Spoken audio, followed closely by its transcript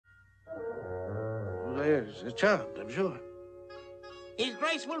Yes, it's charmed, I'm sure. His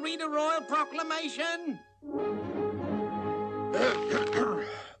Grace will read a royal proclamation.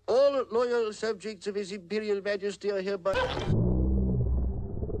 All loyal subjects of His Imperial Majesty are hereby...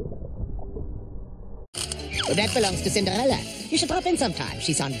 Well, that belongs to Cinderella. You should drop in sometime.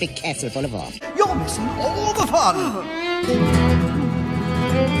 She's on Big Castle Boulevard. You're missing all the fun!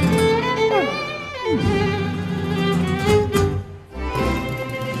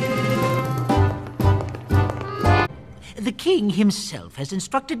 The king himself has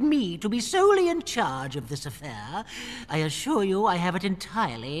instructed me to be solely in charge of this affair. I assure you I have it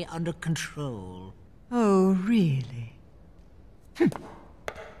entirely under control. Oh, really?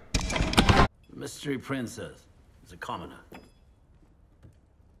 Mystery Princess is a commoner.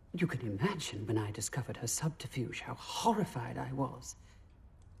 You can imagine when I discovered her subterfuge how horrified I was.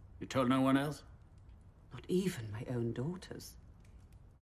 You told no one else? Not even my own daughters.